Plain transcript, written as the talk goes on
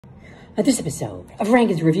This episode of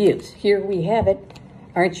Rankin's Reviews. Here we have it.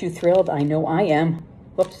 Aren't you thrilled? I know I am.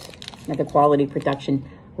 Whoops, another quality production.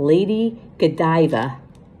 Lady Godiva,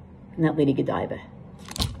 not Lady Godiva.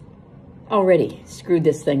 Already screwed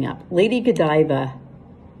this thing up. Lady Godiva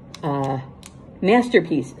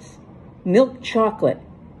masterpieces. Milk chocolate.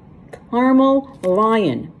 Caramel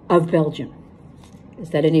Lion of Belgium.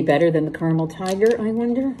 Is that any better than the Caramel Tiger, I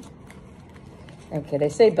wonder? Okay, they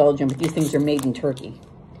say Belgium, but these things are made in Turkey.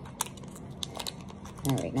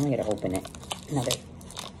 All right, now I gotta open it. Another.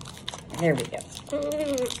 There we go.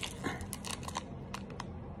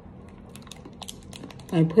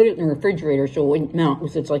 I put it in the refrigerator so it wouldn't melt,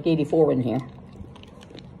 because it's like 84 in here.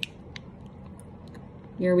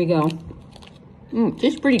 Here we go.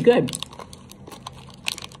 Tastes pretty good.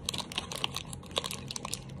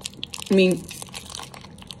 I mean,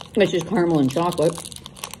 it's just caramel and chocolate.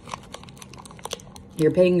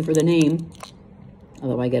 You're paying for the name.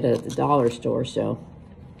 Although I get it at the dollar store, so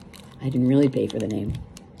I didn't really pay for the name.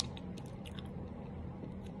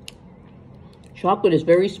 Chocolate is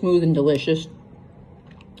very smooth and delicious,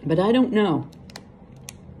 but I don't know.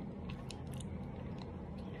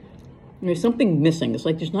 There's something missing. It's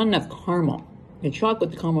like there's not enough caramel. The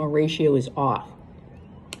chocolate to caramel ratio is off.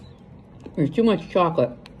 There's too much chocolate.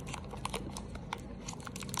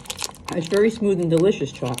 It's very smooth and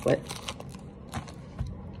delicious chocolate,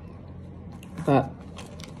 but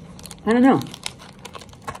I don't know.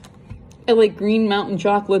 I like Green Mountain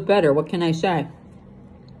chocolate better. What can I say?